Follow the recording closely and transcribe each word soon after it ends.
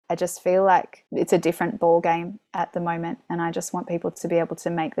I just feel like it's a different ball game at the moment, and I just want people to be able to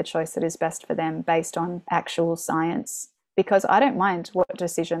make the choice that is best for them based on actual science, because I don't mind what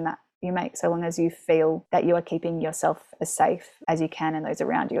decision that you make so long as you feel that you are keeping yourself as safe as you can and those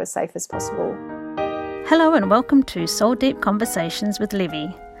around you as safe as possible. Hello and welcome to Soul Deep Conversations with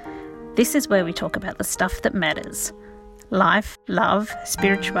Livy. This is where we talk about the stuff that matters. Life, love,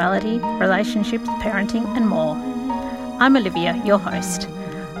 spirituality, relationships, parenting and more. I'm Olivia, your host.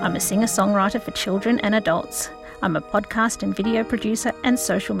 I'm a singer-songwriter for children and adults. I'm a podcast and video producer and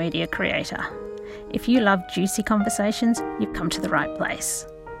social media creator. If you love juicy conversations, you've come to the right place.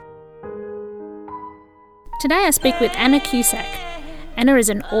 Today I speak with Anna Cusack. Anna is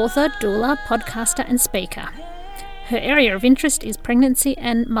an author, doula, podcaster and speaker. Her area of interest is pregnancy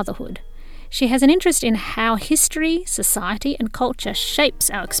and motherhood. She has an interest in how history, society and culture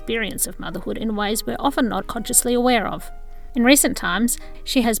shapes our experience of motherhood in ways we're often not consciously aware of. In recent times,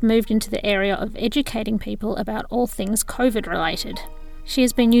 she has moved into the area of educating people about all things COVID-related. She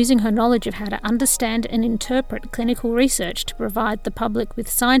has been using her knowledge of how to understand and interpret clinical research to provide the public with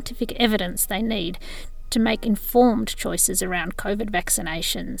scientific evidence they need to make informed choices around COVID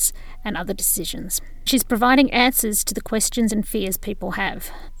vaccinations and other decisions. She's providing answers to the questions and fears people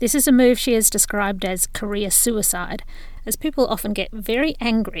have. This is a move she has described as career suicide, as people often get very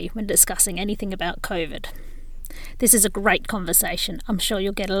angry when discussing anything about COVID. This is a great conversation. I'm sure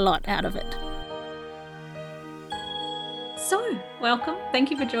you'll get a lot out of it. So, welcome.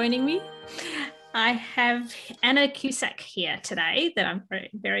 Thank you for joining me. I have Anna Cusack here today that I'm very,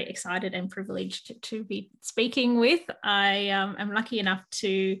 very excited and privileged to be speaking with. I am lucky enough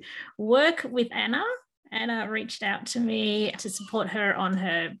to work with Anna. Anna reached out to me to support her on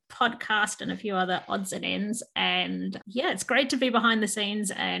her podcast and a few other odds and ends. And yeah, it's great to be behind the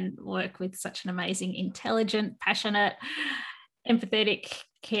scenes and work with such an amazing, intelligent, passionate, empathetic,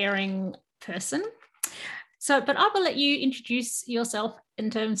 caring person. So, but I will let you introduce yourself in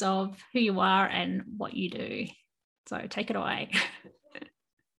terms of who you are and what you do. So take it away.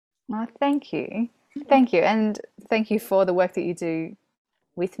 Well, thank you. Thank you. And thank you for the work that you do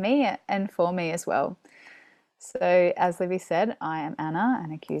with me and for me as well. So as Livy said, I am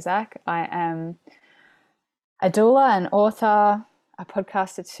Anna Cusack. I am a doula, an author, a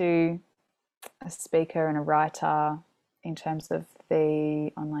podcaster too, a speaker and a writer in terms of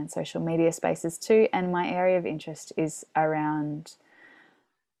the online social media spaces too. And my area of interest is around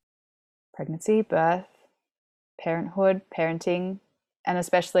pregnancy, birth, parenthood, parenting, and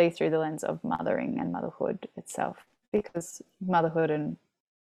especially through the lens of mothering and motherhood itself, because motherhood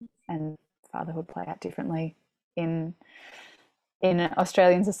and fatherhood play out differently in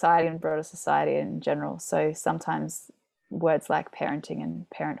Australian society and broader society in general. So sometimes words like parenting and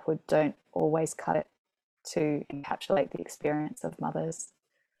parenthood don't always cut it to encapsulate the experience of mothers.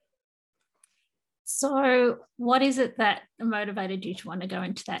 So what is it that motivated you to want to go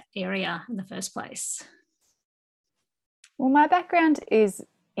into that area in the first place? Well, my background is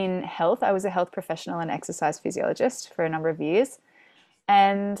in health. I was a health professional and exercise physiologist for a number of years.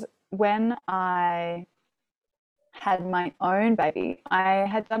 And when I had my own baby, I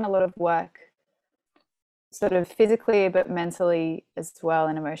had done a lot of work sort of physically but mentally as well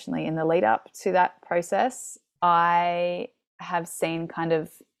and emotionally in the lead up to that process. I have seen kind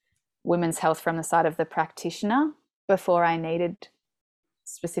of women's health from the side of the practitioner before I needed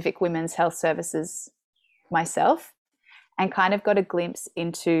specific women's health services myself, and kind of got a glimpse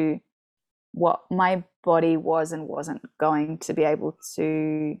into what my body was and wasn't going to be able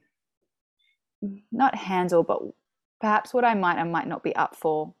to not handle, but perhaps what I might and might not be up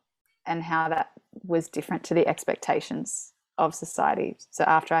for, and how that was different to the expectations of society. So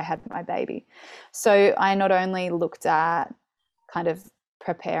after I had my baby. So I not only looked at kind of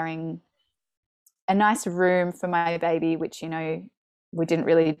preparing a nice room for my baby, which, you know, we didn't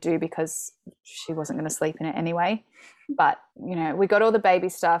really do because she wasn't going to sleep in it anyway. But, you know, we got all the baby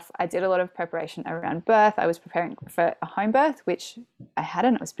stuff. I did a lot of preparation around birth. I was preparing for a home birth, which I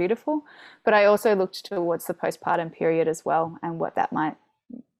hadn't. It was beautiful. But I also looked towards the postpartum period as well, and what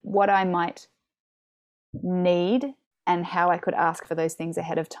I might need and how I could ask for those things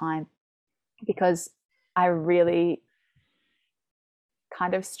ahead of time, because I really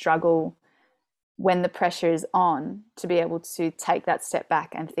kind of struggle when the pressure is on to be able to take that step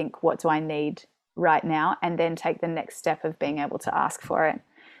back and think, what do I need right now? And then take the next step of being able to ask for it.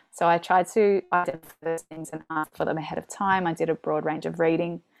 So I tried to identify those things and ask for them ahead of time. I did a broad range of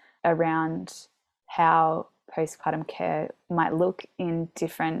reading around how postpartum care might look in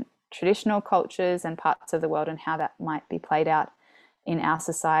different traditional cultures and parts of the world, and how that might be played out in our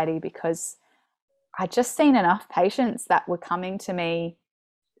society, because I'd just seen enough patients that were coming to me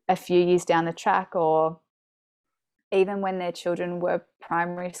a few years down the track, or even when their children were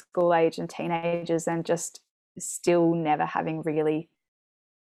primary school age and teenagers, and just still never having really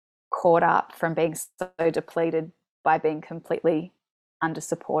caught up from being so depleted by being completely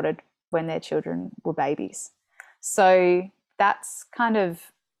under-supported when their children were babies. So that's kind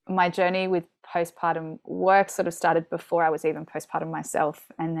of my journey with postpartum work. Sort of started before I was even postpartum myself,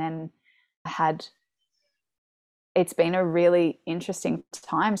 and then it's been a really interesting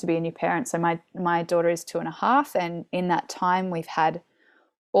time to be a new parent. So my daughter is 2.5, and in that time we've had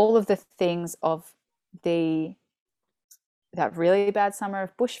all of the things of that really bad summer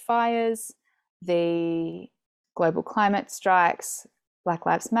of bushfires, the global climate strikes, Black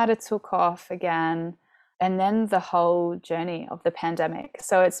Lives Matter took off again, and then the whole journey of the pandemic.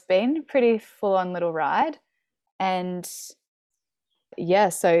 So it's been a pretty full-on little ride. And yeah,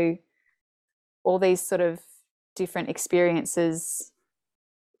 so all these sort of different experiences,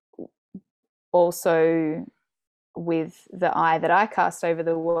 also with the eye that I cast over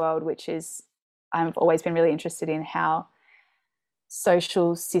the world, which is I've always been really interested in how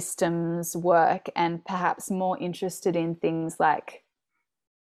social systems work, and perhaps more interested in things like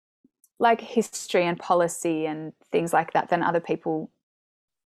history and policy and things like that than other people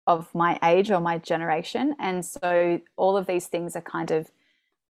of my age or my generation. And so all of these things are kind of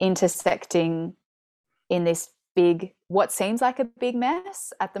intersecting in this big, what seems like a big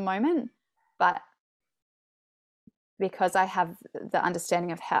mess at the moment, but because I have the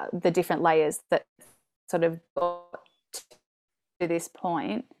understanding of how the different layers that sort of got to this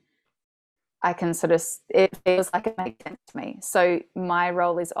point, I can sort of, it feels like it makes sense to me. So my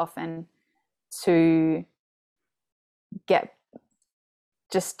role is often to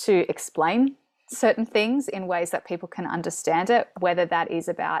explain certain things in ways that people can understand it, whether that is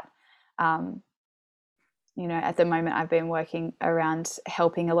about, at the moment I've been working around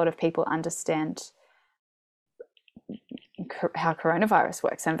helping a lot of people understand how coronavirus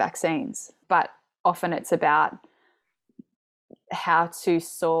works and vaccines, but often it's about how to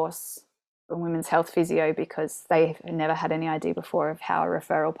source a women's health physio because they've never had any idea before of how a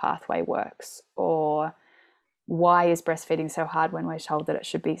referral pathway works, or why is breastfeeding so hard when we're told that it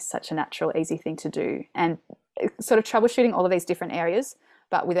should be such a natural, easy thing to do, and sort of troubleshooting all of these different areas,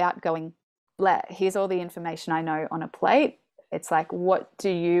 but without going, here's all the information I know on a plate. It's like, what do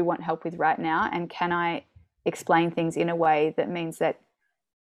you want help with right now? And can I explain things in a way that means that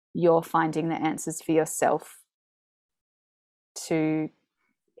you're finding the answers for yourself to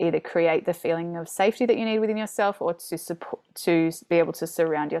either create the feeling of safety that you need within yourself, or to be able to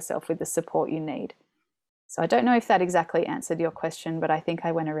surround yourself with the support you need. So I don't know if that exactly answered your question, but I think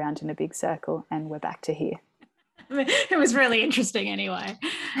I went around in a big circle and we're back to here. It was really interesting anyway.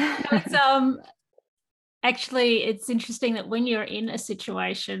 Actually, it's interesting that when you're in a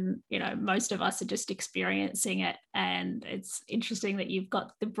situation, most of us are just experiencing it. And it's interesting that you've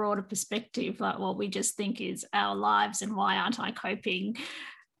got the broader perspective, like what we just think is our lives and why aren't I coping?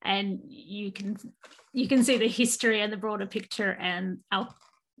 And you can see the history and the broader picture and our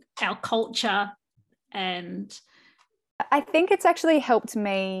culture. And I think it's actually helped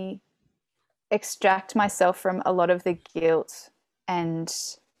me extract myself from a lot of the guilt and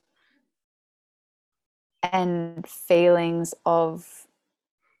feelings of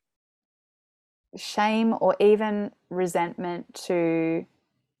shame or even resentment to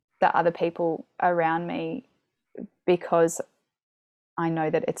the other people around me, because I know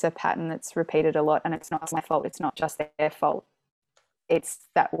that it's a pattern that's repeated a lot, and it's not my fault. It's not just their fault. It's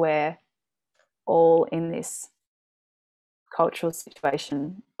that we're all in this cultural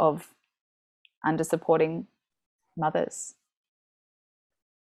situation of under supporting mothers.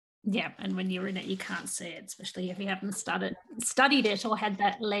 Yeah, and when you're in it, you can't see it, especially if you haven't studied it or had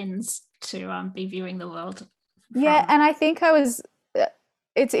that lens to be viewing the world from. Yeah, and I think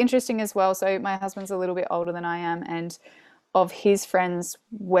it's interesting as well. So my husband's a little bit older than I am, and of his friends,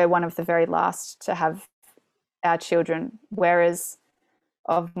 we're one of the very last to have our children, whereas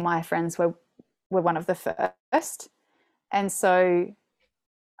of my friends, we're one of the first. And so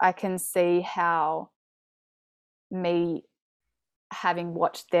I can see how me having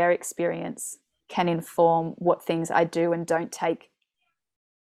watched their experience can inform what things I do and don't take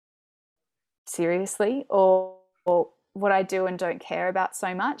seriously, or what I do and don't care about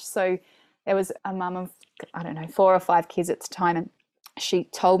so much. So there was a mum of, 4 or 5 kids at the time, and she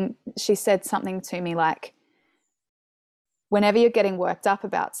said something to me like, whenever you're getting worked up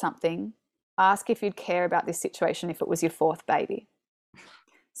about something, ask if you'd care about this situation if it was your 4th baby.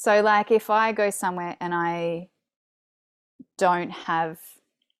 So like if I go somewhere and I don't have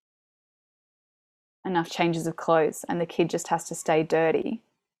enough changes of clothes and the kid just has to stay dirty,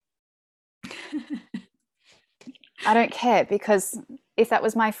 I don't care, because if that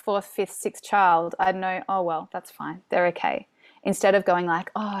was my fourth, fifth, sixth child, I'd know, oh, well, that's fine. They're okay. Instead of going like,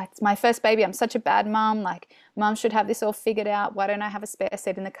 oh, it's my first baby. I'm such a bad mum. Like, mum should have this all figured out. Why don't I have a spare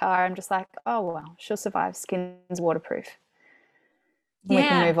seat in the car? I'm just like, oh, well, she'll survive. Skin's waterproof. And we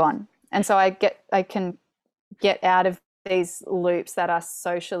can move on. And so I can get out of these loops that are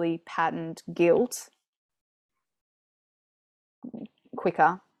socially patterned guilt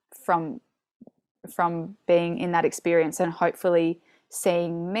quicker from being in that experience, and hopefully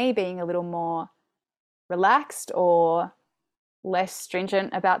seeing me being a little more relaxed or less stringent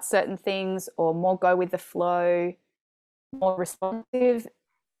about certain things, or more go with the flow, more responsive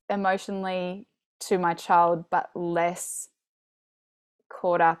emotionally to my child, but less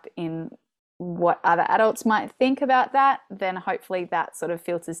caught up in what other adults might think about that. Then hopefully that sort of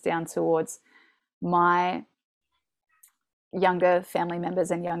filters down towards my younger family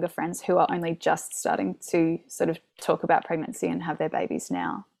members and younger friends who are only just starting to sort of talk about pregnancy and have their babies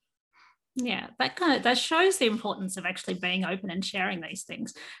now. Yeah, that shows the importance of actually being open and sharing these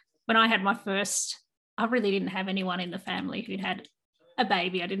things. When I had my first, I really didn't have anyone in the family who'd had a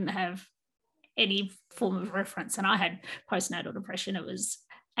baby. I didn't have any form of reference, and I had postnatal depression.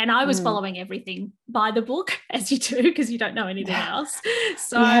 And I was following everything by the book, as you do, because you don't know anything else.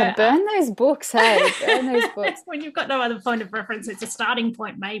 So yeah, burn those books, hey, burn those books. When you've got no other point of reference, it's a starting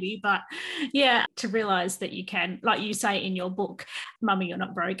point maybe. But yeah, to realise that you can, like you say in your book, Mummy, You're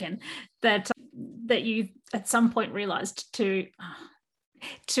Not Broken, that you at some point realised to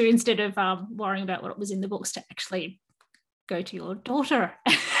instead of worrying about what was in the books, to actually go to your daughter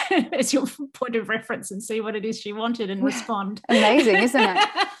as your point of reference and see what it is she wanted and respond. Amazing, isn't it?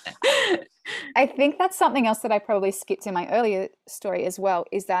 I think that's something else that I probably skipped in my earlier story as well,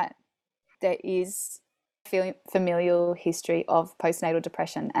 is that there is familial history of postnatal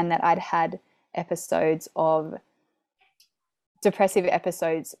depression, and that I'd had episodes of depressive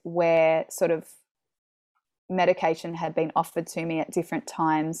episodes where sort of medication had been offered to me at different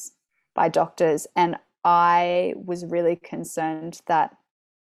times by doctors, and I was really concerned that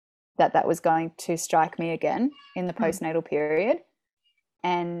was going to strike me again in the postnatal period.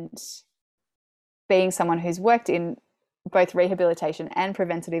 And being someone who's worked in both rehabilitation and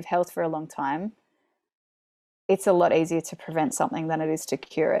preventative health for a long time, it's a lot easier to prevent something than it is to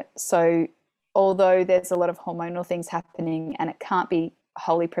cure it. So although there's a lot of hormonal things happening and it can't be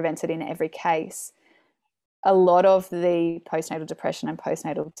wholly prevented in every case, a lot of the postnatal depression and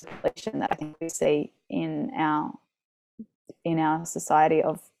postnatal depletion that I think we see in our society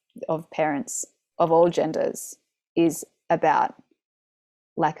of parents of all genders is about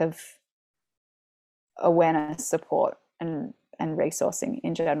lack of awareness, support, and resourcing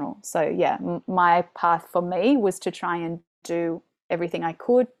in general. So yeah, my path for me was to try and do everything I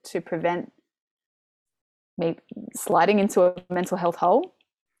could to prevent me sliding into a mental health hole,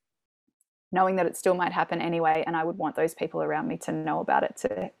 knowing that it still might happen anyway, and I would want those people around me to know about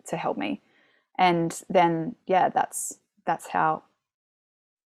it to help me. And then yeah, that's how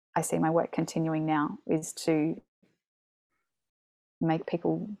I see my work continuing now, is to make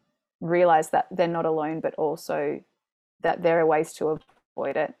people realize that they're not alone, but also that there are ways to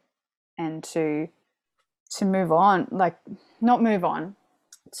avoid it, and to move on, like not move on,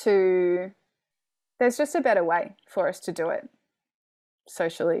 to there's just a better way for us to do it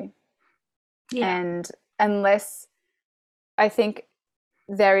socially. Yeah. And unless, I think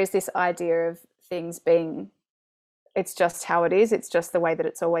there is this idea of things being, it's just how it is, it's just the way that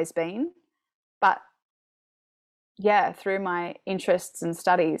it's always been. But yeah, through my interests and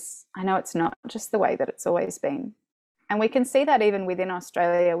studies, I know it's not just the way that it's always been. And we can see that even within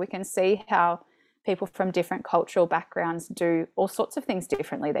Australia. We can see how people from different cultural backgrounds do all sorts of things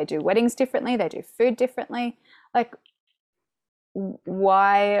differently. They do weddings differently, they do food differently. Like,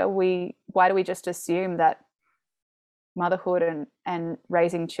 why do we just assume that motherhood and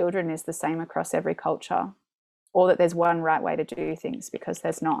raising children is the same across every culture, or that there's one right way to do things, because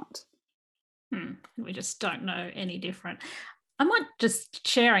there's not. We just don't know any different. I might just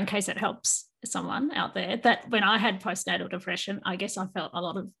share, in case it helps someone out there, that when I had postnatal depression, I guess I felt a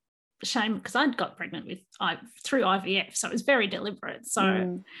lot of shame because I'd got pregnant through IVF, so it was very deliberate.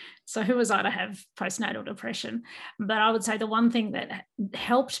 So who was I to have postnatal depression? But I would say the one thing that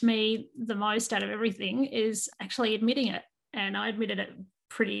helped me the most out of everything is actually admitting it, and I admitted it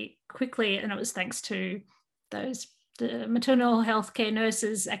pretty quickly, and it was thanks to the maternal health care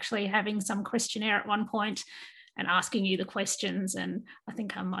nurses actually having some questionnaire at one point and asking you the questions, and I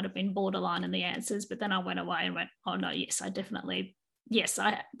think I might have been borderline in the answers, but then I went away and went, oh no, yes,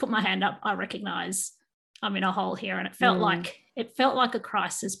 I put my hand up. I recognise I'm in a hole here. And it felt like a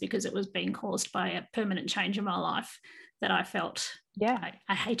crisis because it was being caused by a permanent change in my life that I felt. Yeah.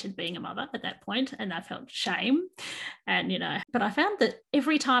 I hated being a mother at that point, and I felt shame. And, but I found that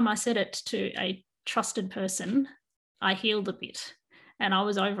every time I said it to a trusted person, I healed a bit. And I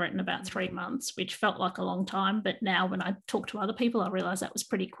was over it in about 3 months, which felt like a long time. But now when I talk to other people, I realize that was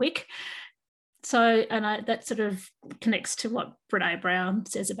pretty quick. So, that sort of connects to what Brene Brown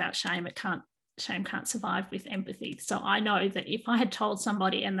says about shame. Shame can't survive with empathy. So I know that if I had told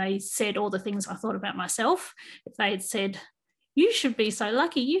somebody and they said all the things I thought about myself, if they had said, you should be so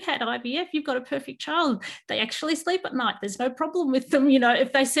lucky, you had IVF, you've got a perfect child, they actually sleep at night, there's no problem with them.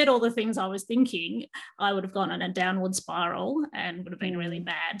 If they said all the things I was thinking, I would have gone in a downward spiral and would have been really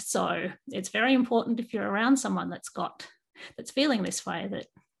bad. So it's very important, if you're around someone that's feeling this way, that,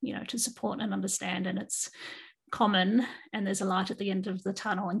 to support and understand, and it's common, and there's a light at the end of the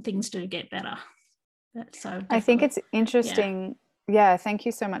tunnel, and things do get better. So I think it's interesting. Yeah, thank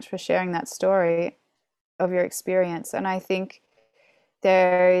you so much for sharing that story of your experience. And I think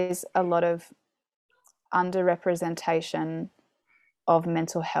there is a lot of underrepresentation of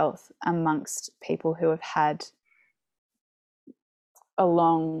mental health amongst people who have had a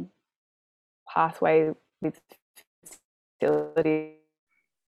long pathway with fertility,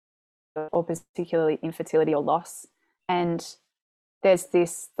 or particularly infertility or loss. And there's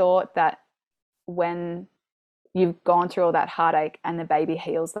this thought that when you've gone through all that heartache and the baby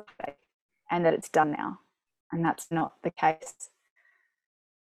heals the heartache, and that it's done now. And that's not the case.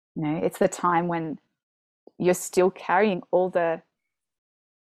 It's the time when you're still carrying all the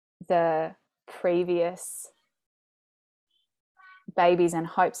previous babies and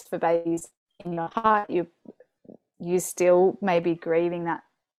hopes for babies in your heart. You still may be grieving that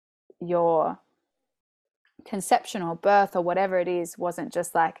your conception or birth or whatever it is wasn't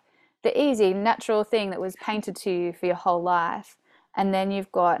just like the easy, natural thing that was painted to you for your whole life. And then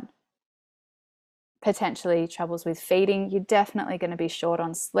you've got potentially troubles with feeding. You're definitely going to be short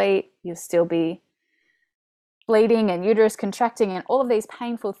on sleep. You'll still be bleeding and uterus contracting and all of these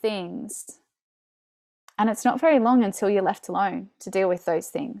painful things. And it's not very long until you're left alone to deal with those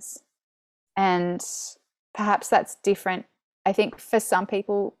things. And perhaps that's different. I think for some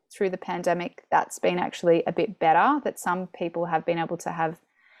people through the pandemic, that's been actually a bit better, that some people have been able to have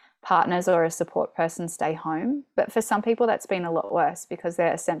partners or a support person stay home. But for some people, that's been a lot worse because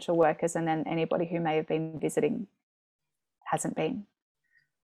they're essential workers, and then anybody who may have been visiting hasn't been.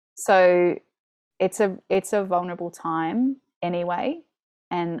 So it's a vulnerable time anyway.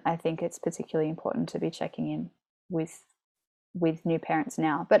 And I think it's particularly important to be checking in with new parents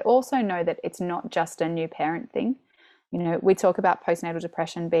now, but also know that it's not just a new parent thing. We talk about postnatal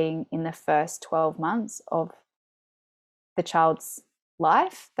depression being in the first 12 months of the child's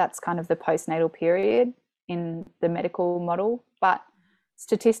life. That's kind of the postnatal period in the medical model. But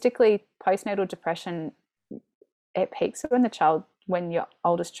statistically, postnatal depression, it peaks when your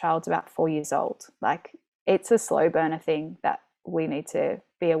oldest child's about 4 years old. Like, it's a slow burner thing that we need to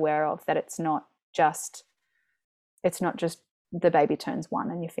be aware of, that it's not just the baby turns 1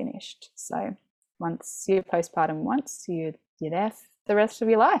 and you're finished. So once you're postpartum you're there for the rest of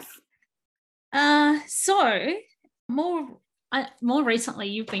your life. So more recently,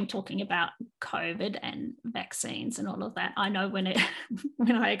 you've been talking about COVID and vaccines and all of that. I know when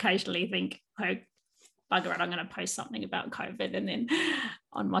I occasionally think, oh, bugger it, I'm going to post something about COVID, and then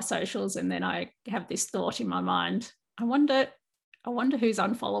on my socials, and then I have this thought in my mind, I wonder who's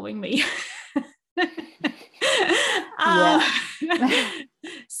unfollowing me.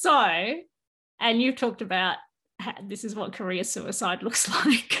 So, and you've talked about this is what career suicide looks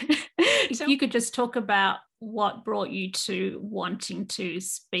like. If you could just talk about what brought you to wanting to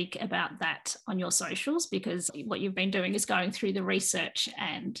speak about that on your socials, because what you've been doing is going through the research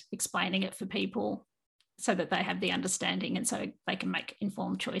and explaining it for people so that they have the understanding and so they can make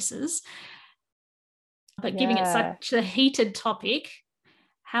informed choices. But giving it such a heated topic,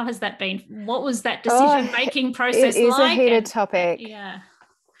 how has that been? What was that decision-making process like? It is a heated topic. Yeah.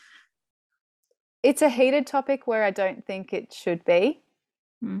 It's a heated topic where I don't think it should be.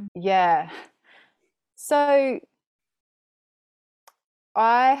 Yeah. So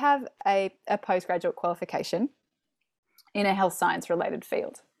I have a postgraduate qualification in a health science related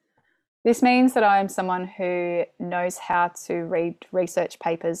field. This means that I am someone who knows how to read research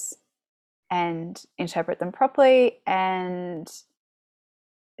papers and interpret them properly and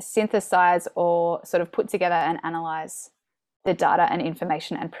synthesize or sort of put together and analyze the data and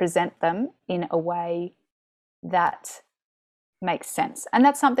information and present them in a way that makes sense. And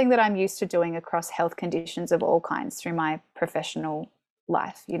that's something that I'm used to doing across health conditions of all kinds through my professional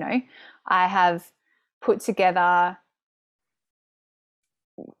life. I have put together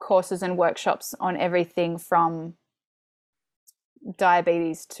courses and workshops on everything from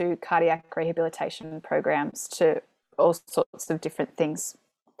diabetes to cardiac rehabilitation programs to all sorts of different things,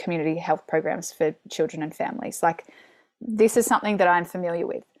 community health programs for children and families. Like, this is something that I'm familiar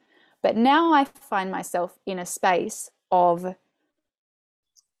with. But now I find myself in a space of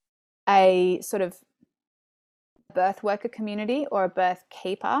a sort of birth worker community or a birth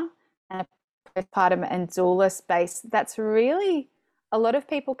keeper and a postpartum and doula space. That's really, a lot of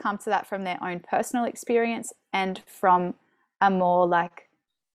people come to that from their own personal experience and from a more like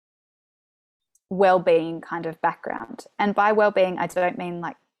well-being kind of background. And by well-being, I don't mean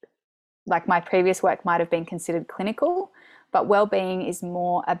like my previous work might have been considered clinical, but well-being is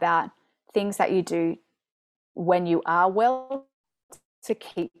more about things that you do when you are well to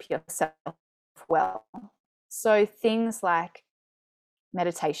keep yourself well. So things like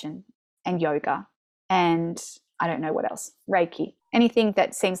meditation and yoga and I don't know what else, Reiki, anything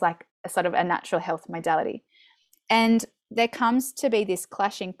that seems like a sort of a natural health modality. And there comes to be this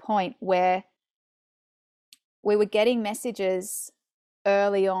clashing point where we were getting messages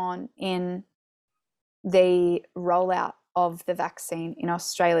early on in the rollout of the vaccine in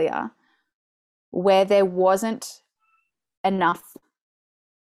Australia where there wasn't enough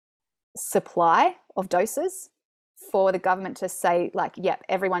supply of doses for the government to say like, yep,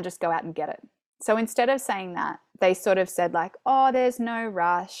 everyone just go out and get it. So instead of saying that, they sort of said like, oh, there's no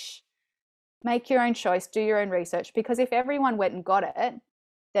rush, make your own choice, do your own research, because if everyone went and got it,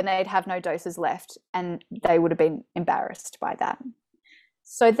 then they'd have no doses left and they would have been embarrassed by that.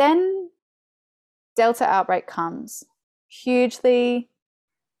 So then Delta outbreak comes, hugely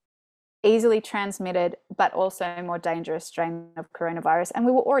easily transmitted, but also more dangerous strain of coronavirus. And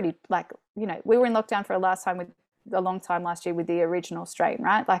we were already like, you know, we were in lockdown for a long time last year with the original strain,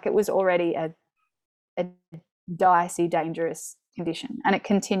 right? Like it was already a dicey, dangerous condition, and it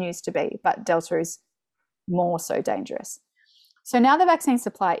continues to be, but Delta is more so dangerous. So now the vaccine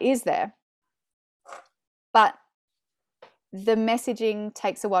supply is there, but the messaging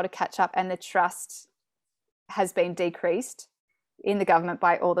takes a while to catch up and the trust has been decreased in the government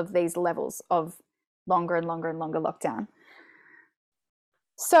by all of these levels of longer and longer and longer lockdown.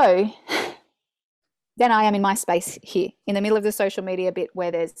 So then I am in my space here in the middle of the social media bit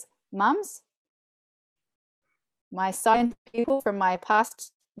where there's mums, my science people from my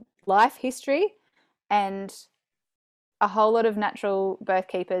past life history, and a whole lot of natural birth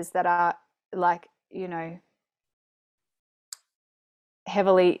keepers that are like, you know,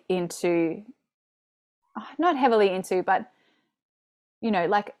 heavily into, not heavily into, but, you know,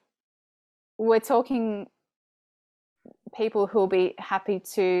 like we're talking people who will be happy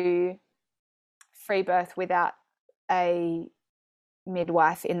to free birth without a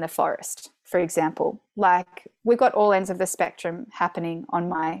midwife in the forest, for example. Like we've got all ends of the spectrum happening on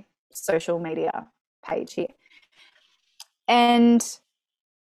my social media page here. And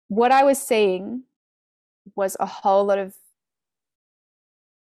what I was seeing was a whole lot of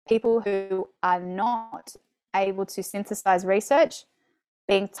people who are not able to synthesize research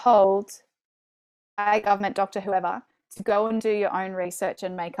being told by a government doctor, whoever, to go and do your own research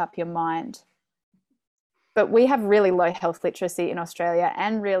and make up your mind. But we have really low health literacy in Australia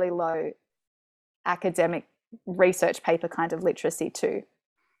and really low academic research paper kind of literacy too.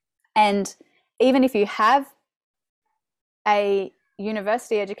 And even if you have a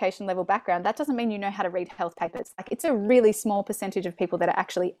university education level background, that doesn't mean you know how to read health papers. Like it's a really small percentage of people that are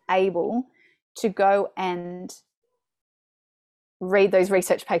actually able to go and read those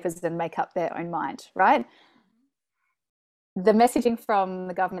research papers and make up their own mind, right? The messaging from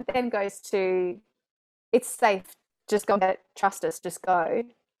the government then goes to, it's safe, just go and get it, trust us, just go.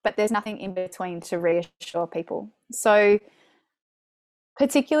 But there's nothing in between to reassure people. So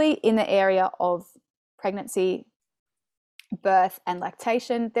particularly in the area of pregnancy, birth and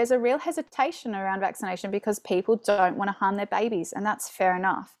lactation, there's a real hesitation around vaccination because people don't want to harm their babies, and that's fair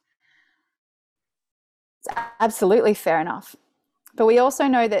enough. It's absolutely fair enough. But we also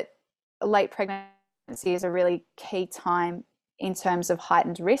know that late pregnancy is a really key time in terms of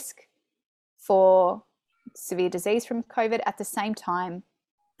heightened risk for severe disease from COVID, at the same time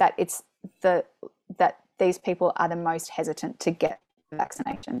that that these people are the most hesitant to get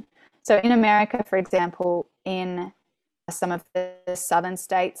vaccination. So in America, for example, in some of the southern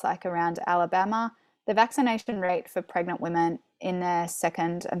states, like around Alabama, the vaccination rate for pregnant women in their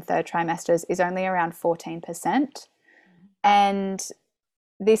second and third trimesters is only around 14%. And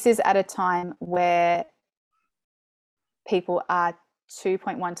this is at a time where people are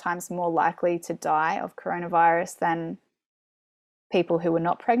 2.1 times more likely to die of coronavirus than people who were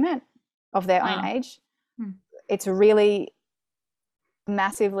not pregnant of their own age. it's really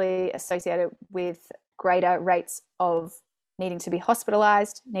massively associated with greater rates of needing to be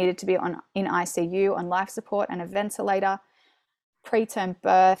hospitalized, needed to be in ICU, on life support and a ventilator, preterm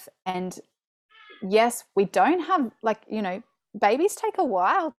birth. And yes, we don't have, like, you know, babies take a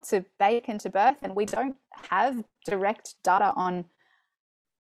while to bake into birth, and we don't have direct data on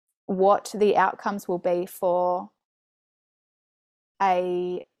what the outcomes will be for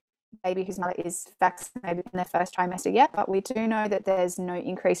a baby whose mother is vaccinated in their first trimester yet, but we do know that there's no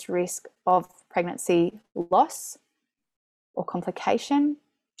increased risk of pregnancy loss or complication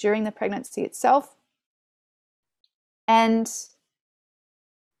during the pregnancy itself. And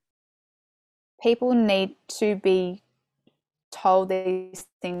people need to be told these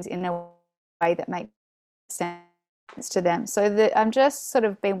things in a way that makes sense to them. So that I'm just sort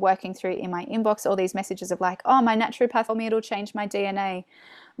of been working through in my inbox all these messages of like, oh, my naturopath told me it'll change my DNA.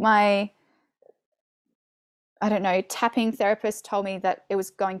 My, I don't know, tapping therapist told me that it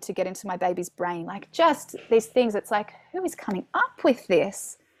was going to get into my baby's brain. Like, just these things. It's like, who is coming up with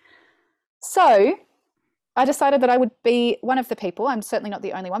this? So I decided that I would be one of the people, I'm certainly not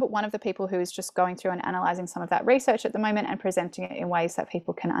the only one, but one of the people who is just going through and analysing some of that research at the moment and presenting it in ways that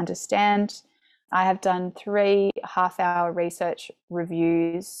people can understand. I have done 3 half-hour research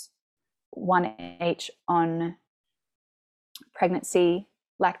reviews, one each on pregnancy,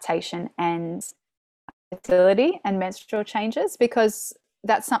 lactation, and fertility and menstrual changes, because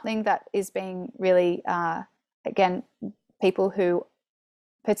that's something that is being really, again, people who,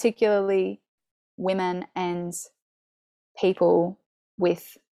 particularly women and people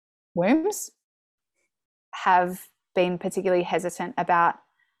with wombs, have been particularly hesitant about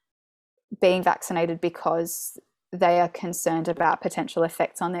being vaccinated because they are concerned about potential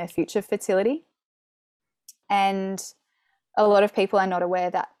effects on their future fertility. And a lot of people are not aware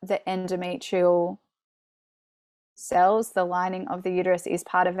that the endometrial cells, the lining of the uterus, is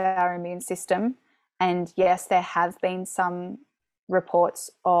part of our immune system. And yes, there have been some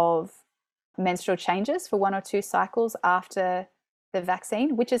reports of menstrual changes for 1 or 2 cycles after the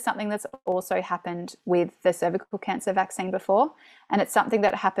vaccine, which is something that's also happened with the cervical cancer vaccine before. And it's something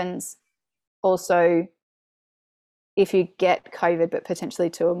that happens also if you get COVID, but potentially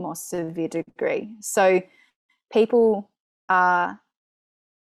to a more severe degree. So people are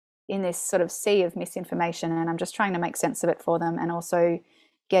in this sort of sea of misinformation, and I'm just trying to make sense of it for them, and also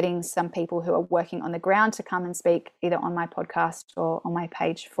getting some people who are working on the ground to come and speak either on my podcast or on my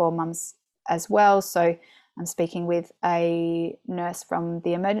page for mums as well. So I'm speaking with a nurse from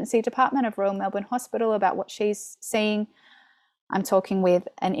the emergency department of Royal Melbourne Hospital about what she's seeing. I'm talking with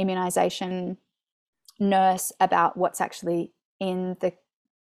an immunisation nurse about what's actually in the,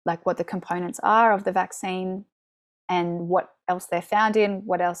 like, what the components are of the vaccine and what else they're found in,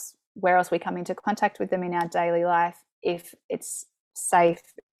 where else we come into contact with them in our daily life, if it's safe,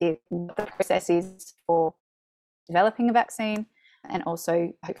 if what the process is for developing a vaccine, and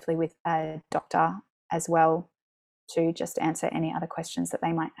also hopefully with a doctor as well to just answer any other questions that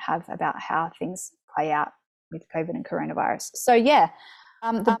they might have about how things play out with COVID and coronavirus. So yeah,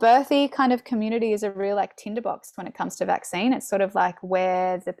 the birthy kind of community is a real like tinderbox when it comes to vaccine. It's sort of like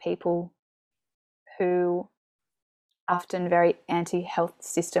where the people who often very anti-health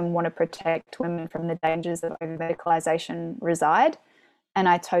system want to protect women from the dangers of over-medicalisation reside. And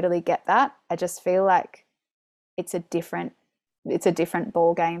I totally get that. I just feel like it's a different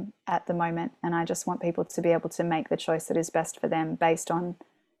ball game at the moment, and I just want people to be able to make the choice that is best for them based on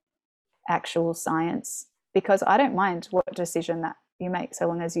actual science, because I don't mind what decision that you make so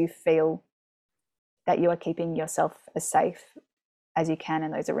long as you feel that you are keeping yourself as safe as you can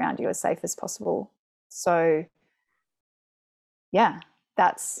and those around you as safe as possible. So yeah,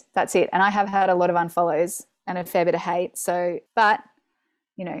 that's it. And I have had a lot of unfollows and a fair bit of hate. So, but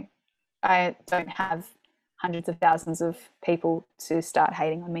you know, I don't have hundreds of thousands of people to start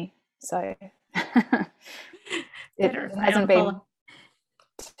hating on me. So it hasn't been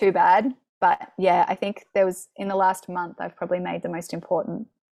too bad. But yeah, I think there was, in the last month, I've probably made the most important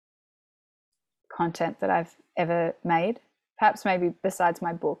content that I've ever made, perhaps maybe besides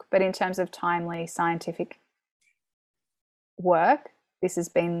my book. But in terms of timely scientific work, this has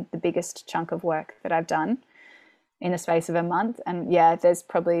been the biggest chunk of work that I've done in the space of a month. And yeah, there's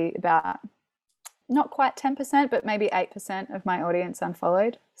probably about not quite 10%, but maybe 8% of my audience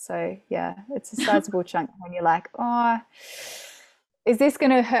unfollowed. So yeah, it's a sizable chunk when you're like, oh, is this going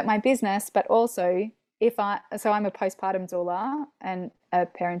to hurt my business? But also, so I'm a postpartum doula and a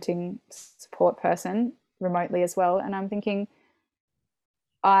parenting support person remotely as well. And I'm thinking,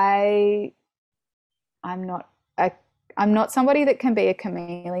 I'm not somebody that can be a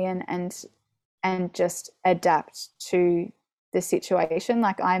chameleon and and just adapt to the situation.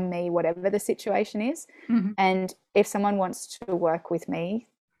 Like, I'm me, whatever the situation is. Mm-hmm. And if someone wants to work with me,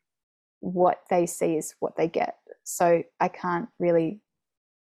 what they see is what they get. So I can't really,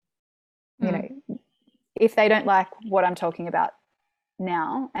 you know, if they don't like what I'm talking about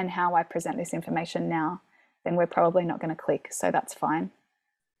now and how I present this information now, then we're probably not going to click. So that's fine.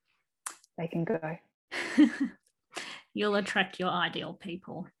 They can go. You'll attract your ideal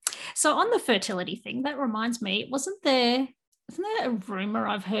people. So on the fertility thing, that reminds me, wasn't there a rumor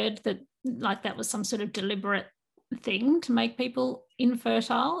I've heard that like that was some sort of deliberate thing to make people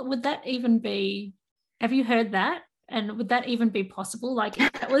infertile? Would that even be, have you heard that? And would that even be possible? Like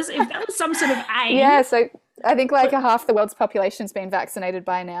if that was some sort of aim? Yeah, so I think like half the world's population's been vaccinated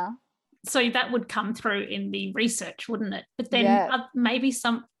by now. So that would come through in the research, wouldn't it? But then maybe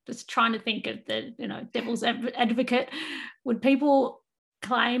just trying to think of the, devil's advocate, would people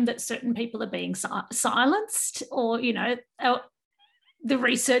claim that certain people are being silenced, or, the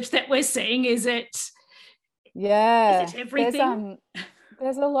research that we're seeing, is it everything?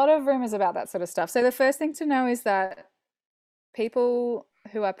 There's a lot of rumors about that sort of stuff. So the first thing to know is that people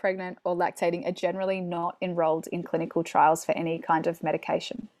who are pregnant or lactating are generally not enrolled in clinical trials for any kind of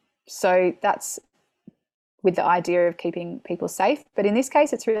medication. So that's with the idea of keeping people safe. But in this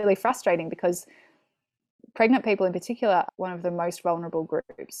case, it's really frustrating because pregnant people in particular are one of the most vulnerable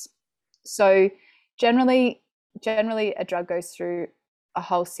groups. So generally a drug goes through a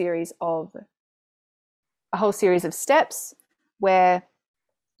whole series of steps where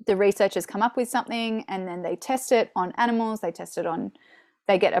the researchers come up with something and then they test it on animals, they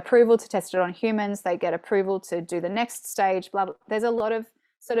get approval to test it on humans, they get approval to do the next stage, blah, blah. There's a lot of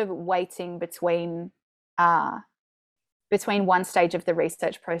sort of waiting between one stage of the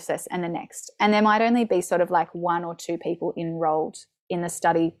research process and the next. And there might only be sort of like 1 or 2 people enrolled in the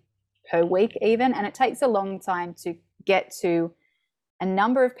study per week even, and it takes a long time to get to a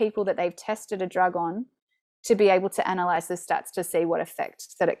number of people that they've tested a drug on to be able to analyze the stats to see what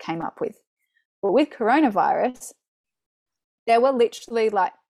effect that it came up with. But with coronavirus, there were literally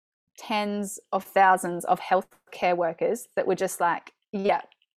like tens of thousands of healthcare workers that were just like, yeah,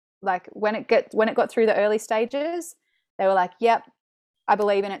 like when it got through the early stages, they were like, yep, I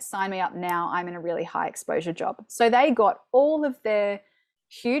believe in it, sign me up now, I'm in a really high exposure job. So they got all of their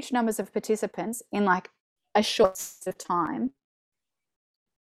huge numbers of participants in like a short of time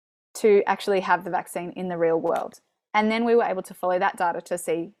to actually have the vaccine in the real world. And then we were able to follow that data to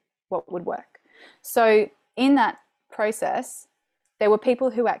see what would work. So in that process, there were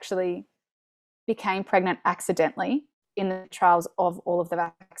people who actually became pregnant accidentally in the trials of all of the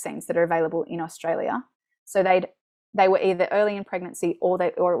vaccines that are available in Australia. So they were either early in pregnancy or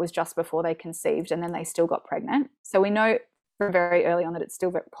it was just before they conceived and then they still got pregnant. So we know from very early on that it's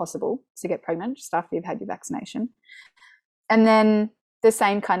still very possible to get pregnant just after you've had your vaccination. And then the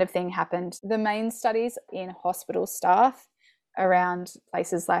same kind of thing happened. The main studies in hospital staff around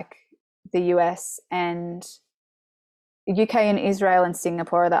places like the US and UK and Israel and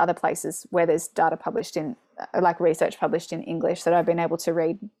Singapore are the other places where there's data published in, like research published in English that I've been able to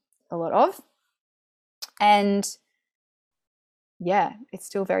read a lot of. And yeah, it's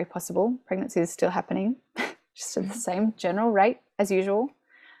still very possible. Pregnancy is still happening, just at the same general rate as usual.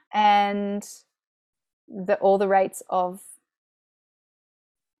 And all the rates of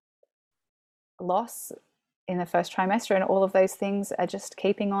loss in the first trimester and all of those things are just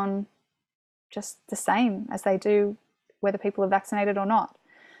keeping on just the same as they do whether people are vaccinated or not.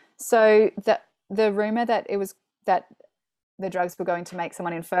 So the rumor that the drugs were going to make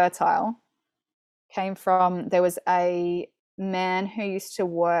someone infertile came from, there was a man who used to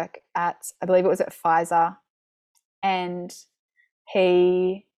work at, I believe it was at Pfizer, and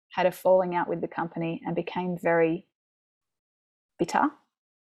he had a falling out with the company and became very bitter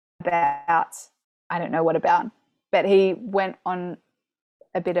about, I don't know what about, but he went on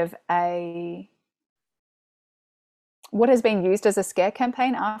a bit of what has been used as a scare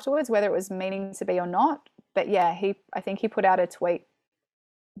campaign afterwards, whether it was meaning to be or not. But yeah, I think he put out a tweet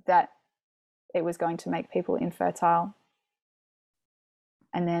that it was going to make people infertile.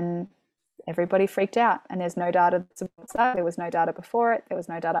 And then everybody freaked out, and there's no data to support that. There was no data before it. There was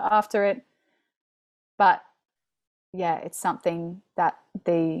no data after it. But yeah, it's something that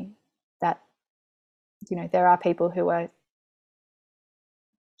there are people who are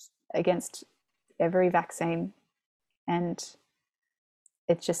against every vaccine, and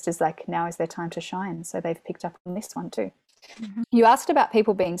it just is like, now is their time to shine. So they've picked up on this one too. Mm-hmm. You asked about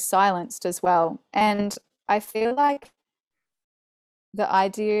people being silenced as well. And I feel like the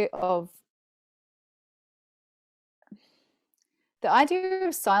idea of the idea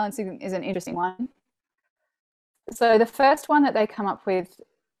of silencing is an interesting one. So the first one that they come up with,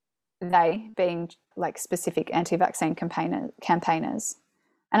 they being like specific anti-vaccine campaigners,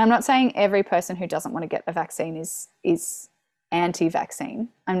 and I'm not saying every person who doesn't want to get the vaccine is anti-vaccine.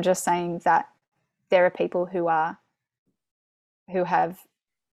 I'm just saying that there are people who have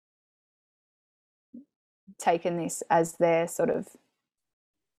taken this as their sort of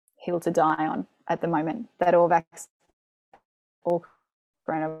hill to die on at the moment, that all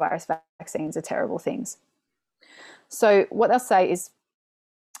coronavirus vaccines are terrible things. So what they'll say is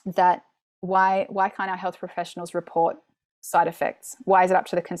that why can't our health professionals report side effects? Why is it up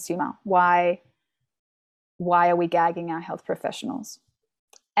to the consumer? Why are we gagging our health professionals?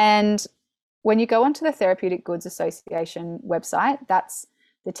 And when you go onto the Therapeutic Goods Association website, that's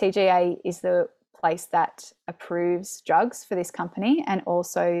the TGA is the place that approves drugs for this company and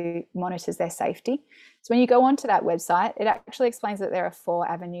also monitors their safety. So when you go onto that website, it actually explains that there are 4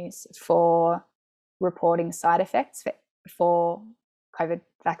 avenues for reporting side effects for COVID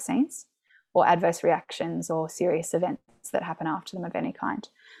vaccines, or adverse reactions or serious events that happen after them of any kind.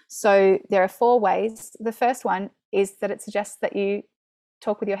 So there are 4 ways. The first one is that it suggests that you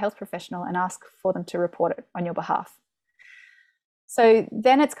talk with your health professional and ask for them to report it on your behalf. So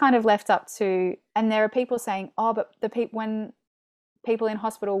then it's kind of left up to, and there are people saying, oh, but when people in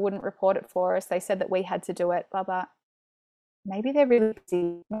hospital wouldn't report it for us, they said that we had to do it, blah, blah. Maybe they're really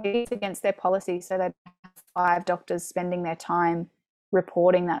busy. Maybe it's against their policy, so they have 5 doctors spending their time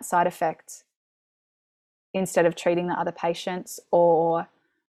reporting that side effect instead of treating the other patients, or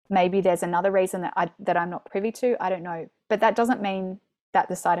maybe there's another reason that I'm not privy to. I don't know, but that doesn't mean that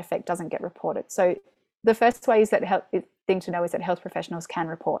the side effect doesn't get reported. So the first way is that thing to know is that health professionals can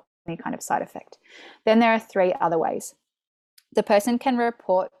report any kind of side effect. Then there are 3 other ways. The person can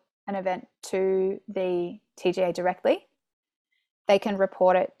report an event to the TGA directly. They can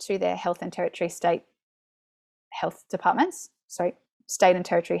report it to their health and territory state health departments, state and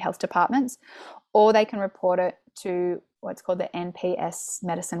territory health departments, or they can report it to what's called the NPS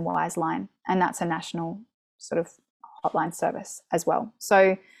Medicine Wise line, and that's a national sort of hotline service as well.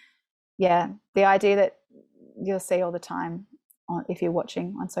 So yeah, the idea that you'll see all the time if you're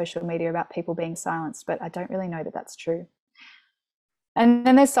watching on social media about people being silenced, but I don't really know that that's true. And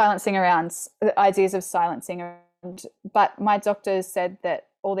then there's silencing around, the ideas of silencing around, but my doctors said that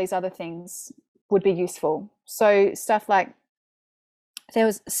all these other things would be useful. So stuff like, there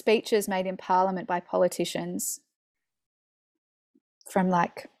was speeches made in Parliament by politicians from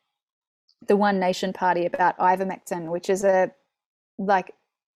like the One Nation Party about ivermectin, which is a like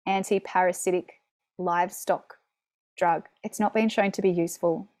anti-parasitic livestock drug. It's not been shown to be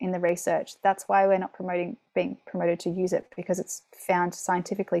useful in the research. That's why we're not being promoted to use it, because it's found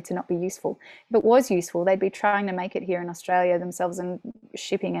scientifically to not be useful. If it was useful, they'd be trying to make it here in Australia themselves and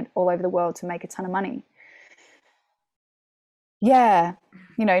shipping it all over the world to make a ton of money. Yeah,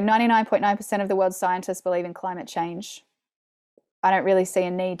 99.9% of the world's scientists believe in climate change. I don't really see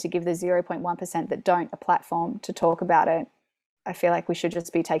a need to give the 0.1% that don't a platform to talk about it. I feel like we should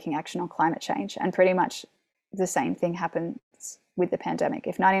just be taking action on climate change, and pretty much the same thing happens with the pandemic.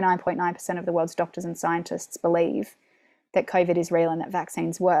 If 99.9% of the world's doctors and scientists believe that COVID is real and that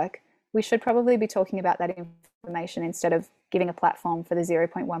vaccines work, we should probably be talking about that information instead of giving a platform for the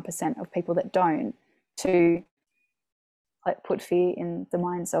 0.1% of people that don't to put fear in the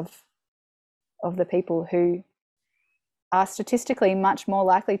minds of the people who are statistically much more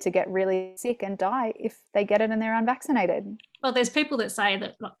likely to get really sick and die if they get it and they're unvaccinated. Well, there's people that say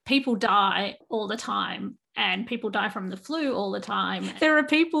that people die all the time and people die from the flu all the time. There are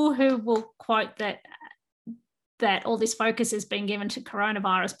people who will quote that all this focus has been given to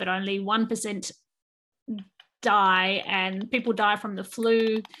coronavirus, but only 1% die, and people die from the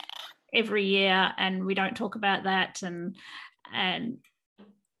flu every year, and we don't talk about that. And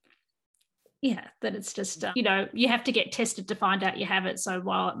yeah, that it's just, you have to get tested to find out you have it. So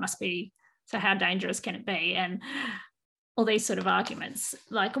how dangerous can it be? And all these sort of arguments.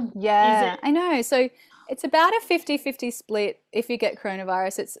 Yeah, I know. So it's about a 50-50 split. If you get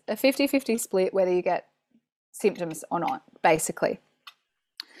coronavirus, it's a 50-50 split whether you get symptoms or not, basically.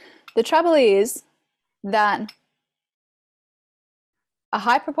 The trouble is that a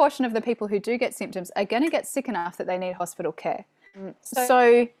high proportion of the people who do get symptoms are going to get sick enough that they need hospital care.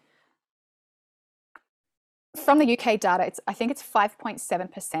 So from the UK data, I think it's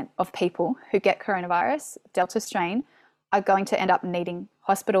 5.7% of people who get coronavirus, Delta strain, are going to end up needing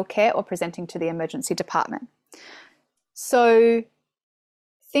hospital care or presenting to the emergency department. So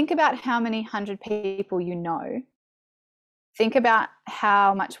think about how many 100 people you know. Think about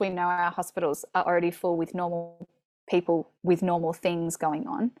how much we know our hospitals are already full with normal people with normal things going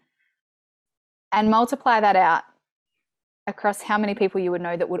on, and multiply that out across how many people you would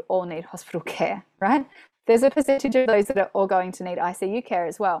know that would all need hospital care, right? There's a percentage of those that are all going to need ICU care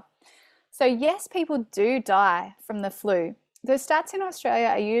as well. So yes, people do die from the flu. The stats in Australia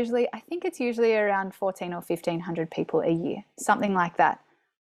are usually, I think it's usually around 14 or 1,500 people a year, something like that.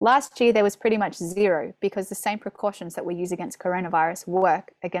 Last year, there was pretty much zero because the same precautions that we use against coronavirus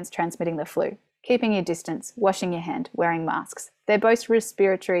work against transmitting the flu. Keeping your distance, washing your hand, wearing masks. They're both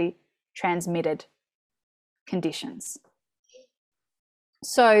respiratory transmitted conditions.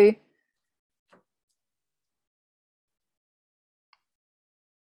 So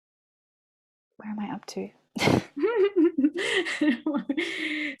where am I up to?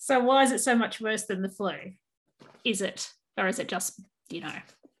 So why is it so much worse than the flu? Is it? Or is it just,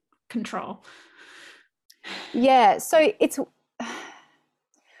 control? Yeah, so it's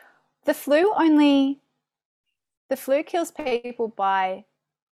the flu kills people by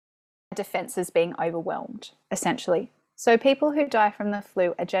defenses being overwhelmed, essentially. So people who die from the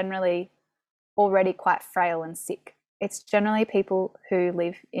flu are generally already quite frail and sick. It's generally people who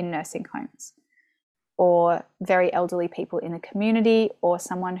live in nursing homes or very elderly people in the community, or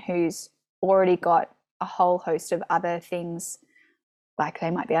someone who's already got a whole host of other things, like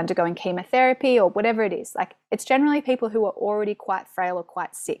they might be undergoing chemotherapy or whatever it is. Like, it's generally people who are already quite frail or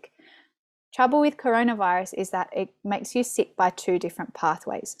quite sick. Trouble with coronavirus is that it makes you sick by two different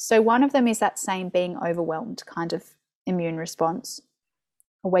pathways. So one of them is that same being overwhelmed kind of immune response,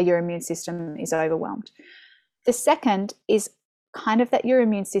 or where your immune system is overwhelmed. The second is kind of that your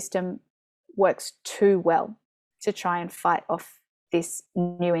immune system works too well to try and fight off this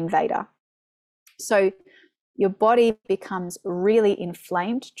new invader. So your body becomes really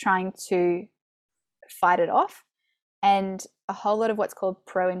inflamed trying to fight it off, and a whole lot of what's called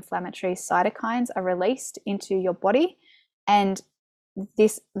pro-inflammatory cytokines are released into your body, and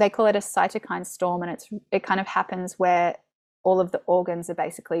this, they call it a cytokine storm, and it kind of happens where all of the organs are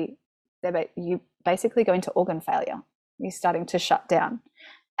you basically go into organ failure. You're starting to shut down.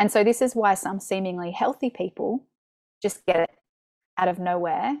 And so this is why some seemingly healthy people just get it out of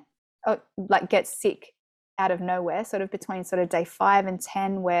nowhere, like get sick out of nowhere, sort of between sort of day 5 and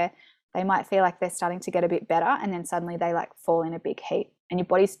 10, where they might feel like they're starting to get a bit better, and then suddenly they like fall in a big heap, and your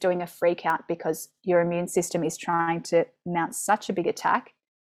body's doing a freak out because your immune system is trying to mount such a big attack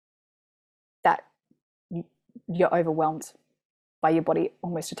that you're overwhelmed by your body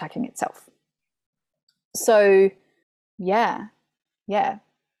almost attacking itself. So yeah.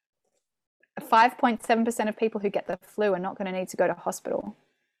 5.7% of people who get the flu are not going to need to go to hospital.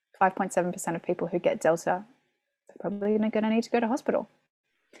 5.7% of people who get Delta are probably going to need to go to hospital.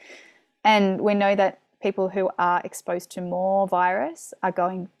 And we know that people who are exposed to more virus are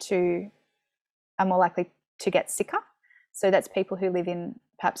more likely to get sicker. So that's people who live in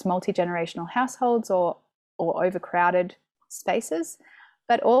perhaps multi-generational households or overcrowded spaces,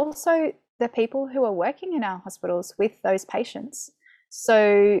 but also the people who are working in our hospitals with those patients.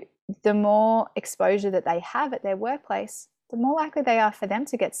 So the more exposure that they have at their workplace, the more likely they are for them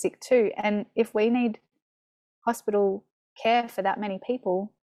to get sick too. And if we need hospital care for that many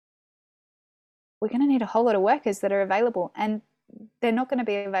people, we're going to need a whole lot of workers that are available, and they're not going to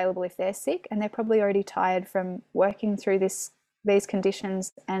be available if they're sick, and they're probably already tired from working through these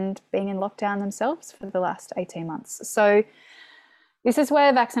conditions and being in lockdown themselves for the last 18 months. So this is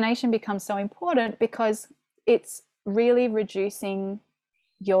where vaccination becomes so important, because it's really reducing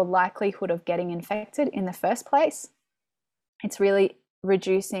your likelihood of getting infected in the first place. It's really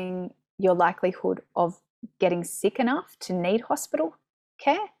reducing your likelihood of getting sick enough to need hospital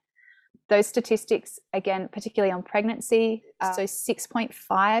care. Those statistics, again, particularly on pregnancy, so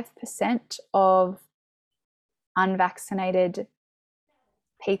 6.5% of unvaccinated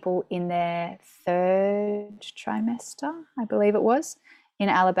people in their third trimester, I believe it was, in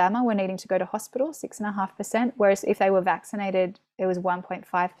Alabama were needing to go to hospital, 6.5%, whereas if they were vaccinated, it was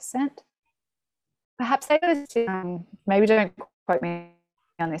 1.5%. Perhaps they was, maybe don't quote me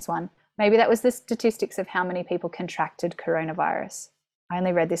on this one, maybe that was the statistics of how many people contracted coronavirus. I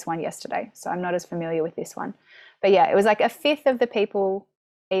only read this one yesterday, so I'm not as familiar with this one. But yeah, it was like a fifth of the people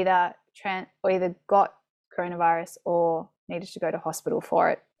either got coronavirus or needed to go to hospital for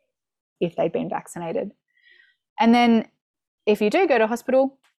it if they'd been vaccinated. And then if you do go to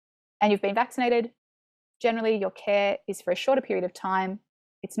hospital and you've been vaccinated, generally your care is for a shorter period of time,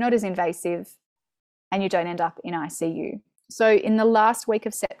 it's not as invasive, and you don't end up in ICU. So in the last week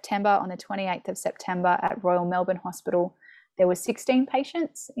of September, on the 28th of September at Royal Melbourne Hospital, there were 16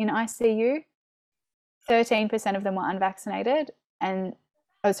 patients in ICU. 13% of them were unvaccinated,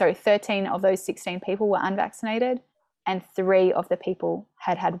 13 of those 16 people were unvaccinated, and 3 of the people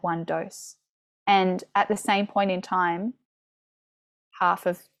had had 1 dose. And at the same point in time, half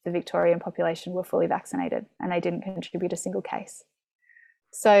of the Victorian population were fully vaccinated and they didn't contribute a single case.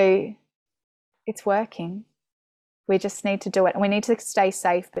 So it's working. We just need to do it. And we need to stay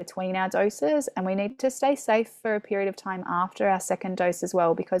safe between our doses, and we need to stay safe for a period of time after our second dose as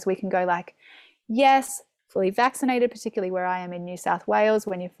well, because we can go like, yes, fully vaccinated, particularly where I am in New South Wales.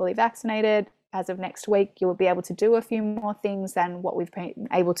 When you're fully vaccinated, as of next week, you will be able to do a few more things than what we've been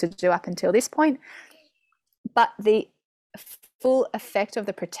able to do up until this point. But the full effect of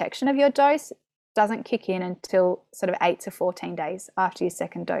the protection of your dose doesn't kick in until sort of 8 to 14 days after your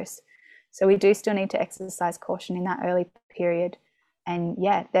second dose. So we do still need to exercise caution in that early period. And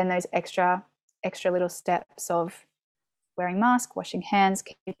yeah, then those extra little steps of wearing mask, washing hands,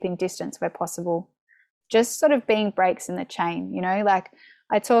 keeping distance where possible, just sort of being breaks in the chain, you know, like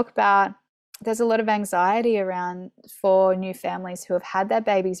I talk about, there's a lot of anxiety around for new families who have had their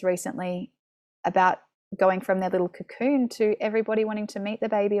babies recently about going from their little cocoon to everybody wanting to meet the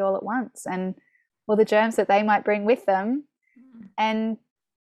baby all at once, and all the germs that they might bring with them. And,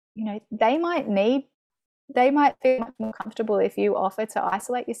 you know, they might feel much more comfortable if you offer to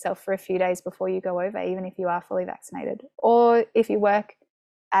isolate yourself for a few days before you go over, even if you are fully vaccinated. Or if you work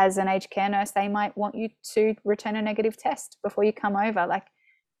as an aged care nurse, they might want you to return a negative test before you come over. Like,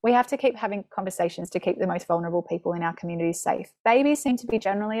 we have to keep having conversations to keep the most vulnerable people in our communities safe. Babies seem to be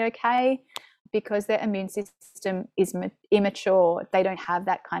generally okay because their immune system is immature. They don't have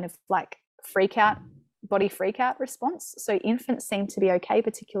that kind of like body freak out response. So infants seem to be okay,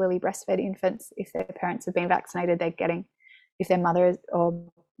 particularly breastfed infants. If their parents have been vaccinated, if their mother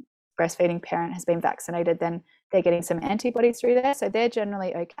or breastfeeding parent has been vaccinated, then they're getting some antibodies through there. So they're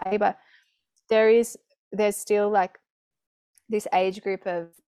generally okay. But there's still like this age group of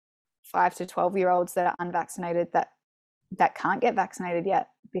 5 to 12-year-olds that are unvaccinated that can't get vaccinated yet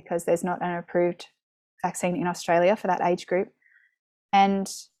because there's not an approved vaccine in Australia for that age group.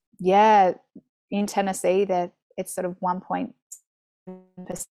 And yeah, in Tennessee, it's sort of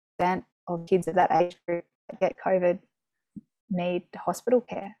 1.7% of kids of that age group that get COVID need hospital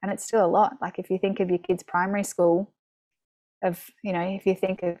care. And it's still a lot. Like if you think of your kids' primary school of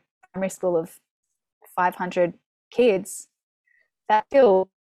 500 kids, that's still,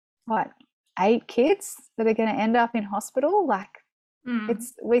 8 kids that are going to end up in hospital? Like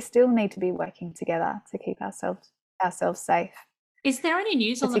we still need to be working together to keep ourselves safe. Is there any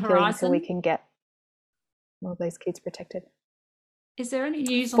news on the particularly horizon? until we can get all those kids protected. Is there any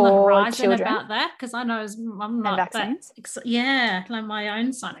news on the horizon about that? Because I know I'm not vaccines. Yeah, like my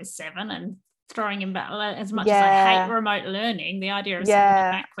own son is 7 and throwing him back. As much as I hate remote learning, the idea of sending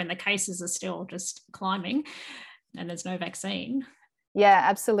him back when the cases are still just climbing and there's no vaccine. Yeah,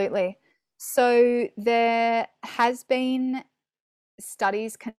 absolutely. So there has been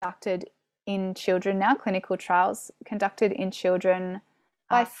studies conducted in children now, clinical trials conducted in children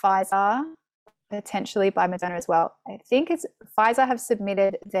by Pfizer, potentially by Moderna as well. I think Pfizer have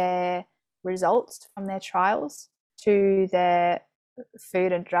submitted their results from their trials to their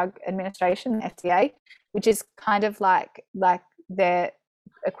Food and Drug Administration, the FDA, which is kind of like their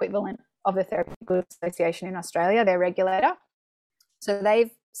equivalent of the Therapeutic Goods Association in Australia, their regulator. So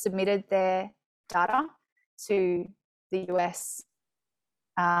they've submitted their data to the US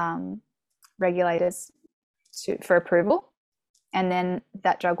regulators for approval, and then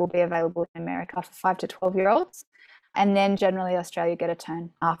that drug will be available in America for 5 to 12-year-olds, and then generally Australia get a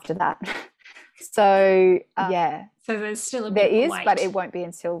turn after that. So so there's still a bit wait. But it won't be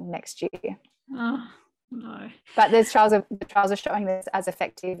until next year. Oh no! But the trials are showing this as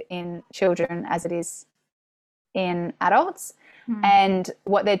effective in children as it is in adults. And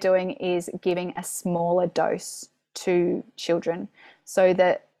what they're doing is giving a smaller dose to children. So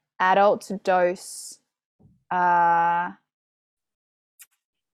the adult dose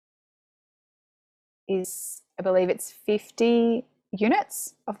is, I believe it's 50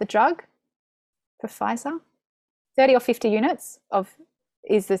 units of the drug for Pfizer. 30 or 50 units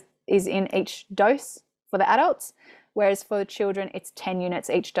is in each dose for the adults, whereas for the children it's 10 units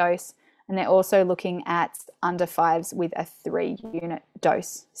each dose. And they're also looking at under 5s with a 3-unit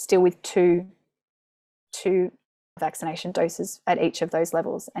dose, still with two vaccination doses at each of those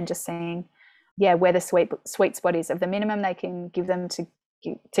levels, and just seeing, where the sweet spot is of the minimum they can give them to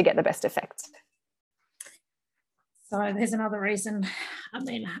get the best effect. So there's another reason. I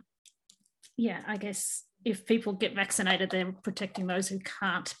mean, I guess if people get vaccinated, they're protecting those who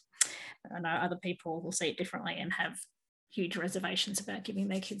can't. I know other people will see it differently and have huge reservations about giving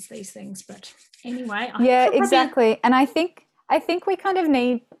their kids these things, but anyway. Exactly. And I think we kind of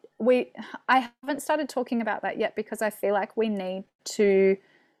need I haven't started talking about that yet because I feel like we need to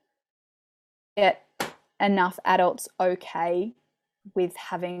get enough adults okay with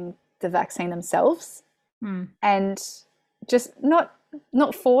having the vaccine themselves, and just not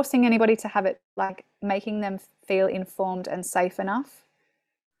forcing anybody to have it, like making them feel informed and safe enough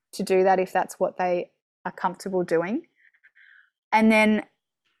to do that if that's what they are comfortable doing. And then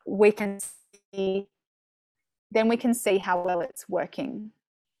we can see how well it's working.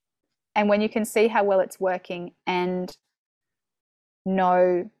 And when you can see how well it's working and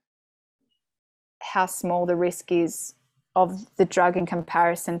know how small the risk is of the drug in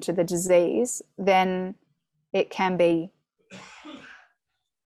comparison to the disease, then it can be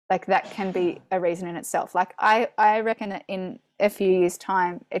like, that can be a reason in itself. Like I reckon that in a few years'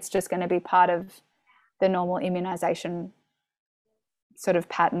 time, it's just going to be part of the normal immunization sort of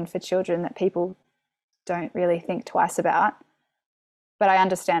pattern for children that people don't really think twice about. But I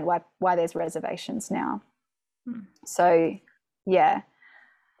understand why there's reservations now. So yeah.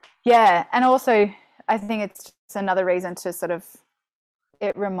 And also I think it's another reason to sort of,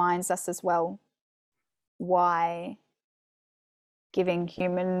 it reminds us as well why giving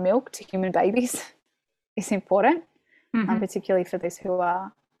human milk to human babies is important, particularly for those who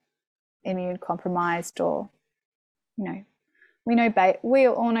are immune compromised, or, you know, we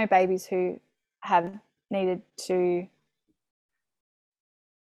all know babies who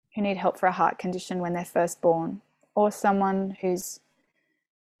need help for a heart condition when they're first born, or someone whose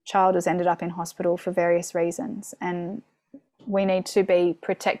child has ended up in hospital for various reasons, and we need to be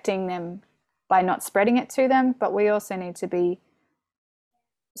protecting them by not spreading it to them, but we also need to be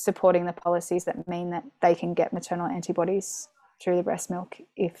supporting the policies that mean that they can get maternal antibodies through the breast milk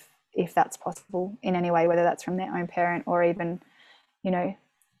if that's possible in any way, whether that's from their own parent or even, you know,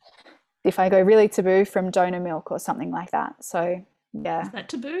 if I go really taboo, from donor milk or something like that. So yeah. Is that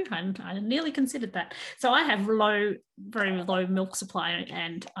taboo? I nearly considered that. So I have very low milk supply,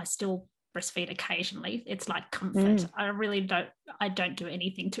 and I still breastfeed occasionally. It's like comfort. I don't do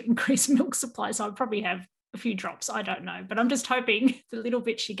anything to increase milk supply, so I probably have a few drops. I don't know, but I'm just hoping the little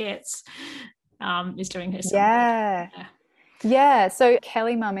bit she gets is doing her some good. Yeah. So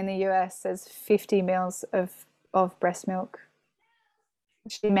Kelly Mum in the US says 50 mils of breast milk.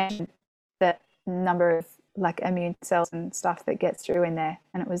 She mentioned that number of like immune cells and stuff that gets through in there,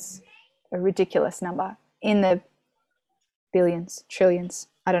 and it was a ridiculous number, in the billions, trillions,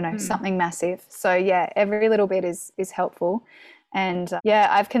 I don't know, something massive. So yeah, every little bit is helpful. And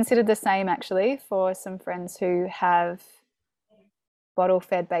I've considered the same actually for some friends who have bottle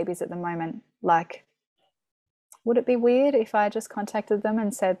fed babies at the moment. Like, would it be weird if I just contacted them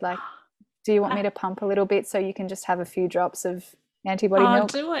and said, like, do you want me to pump a little bit so you can just have a few drops of antibody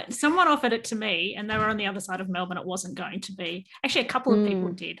milk? Do it. Someone offered it to me, and they were on the other side of Melbourne. It wasn't going to be. Actually, a couple of people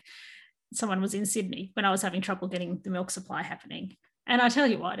did. Someone was in Sydney when I was having trouble getting the milk supply happening. And I tell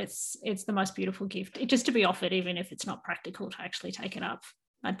you what, it's the most beautiful gift. Just to be offered, even if it's not practical to actually take it up,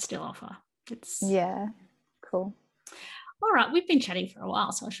 I'd still offer. Cool. All right, we've been chatting for a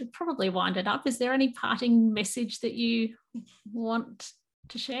while, so I should probably wind it up. Is there any parting message that you want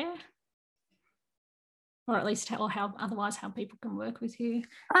to share? Or at least how people can work with you?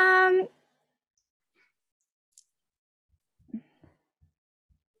 A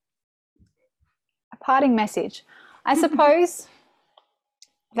parting message, I suppose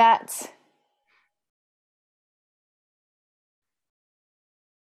that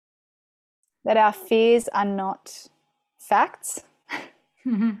our fears are not facts.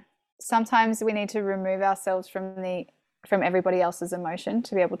 Sometimes we need to remove ourselves from everybody else's emotion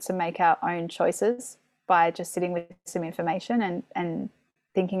to be able to make our own choices by just sitting with some information and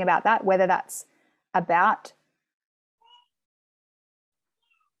thinking about that, whether that's about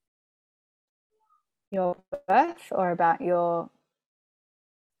your birth or about your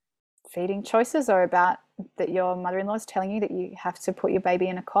feeding choices, or about that your mother-in-law is telling you that you have to put your baby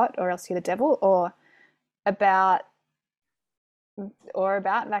in a cot or else you're the devil, or about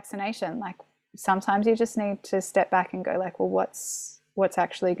vaccination. Like, sometimes you just need to step back and go, like, well, what's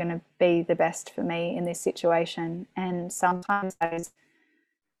actually going to be the best for me in this situation? And sometimes that is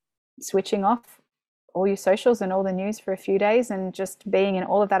switching off all your socials and all the news for a few days and just being in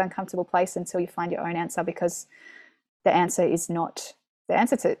all of that uncomfortable place until you find your own answer, because the answer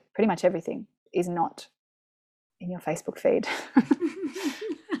to pretty much everything is not in your Facebook feed.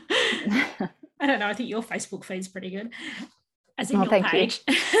 I don't know. I think your Facebook feed's pretty good, as in your page.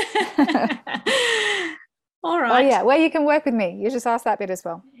 All right. Oh yeah, where you can work with me. You just asked that bit as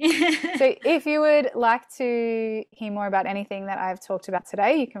well. So if you would like to hear more about anything that I've talked about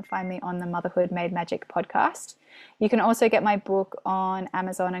today, you can find me on the Motherhood Made Magic podcast. You can also get my book on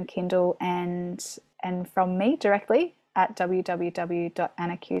Amazon and Kindle and from me directly at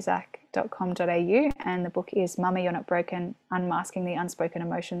www.annacusack.com.au, and the book is Mama, You're Not Broken, Unmasking the Unspoken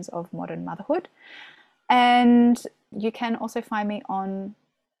Emotions of Modern Motherhood. And you can also find me on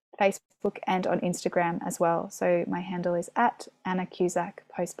Facebook and on Instagram as well. So my handle is at Anna Cusack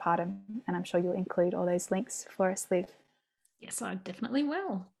Postpartum, and I'm sure you'll include all those links for us, Liv. Yes, I definitely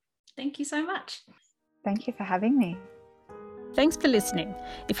will. Thank you so much. Thank you for having me. Thanks for listening.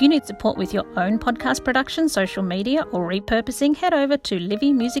 If you need support with your own podcast production, social media, or repurposing, head over to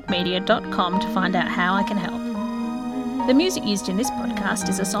livymusicmedia.com to find out how I can help. The music used in this podcast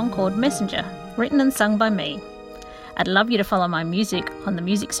is a song called Messenger, written and sung by me. I'd love you to follow my music on the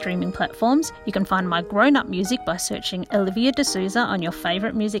music streaming platforms. You can find my grown-up music by searching Olivia D'Souza on your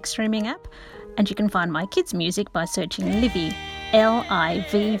favourite music streaming app, and you can find my kids' music by searching Livy,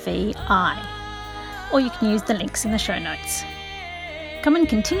 Livvi, or you can use the links in the show notes. Come and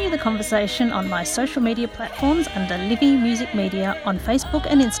continue the conversation on my social media platforms under Livy Music Media on Facebook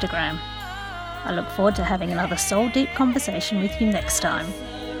and Instagram. I look forward to having another soul-deep conversation with you next time.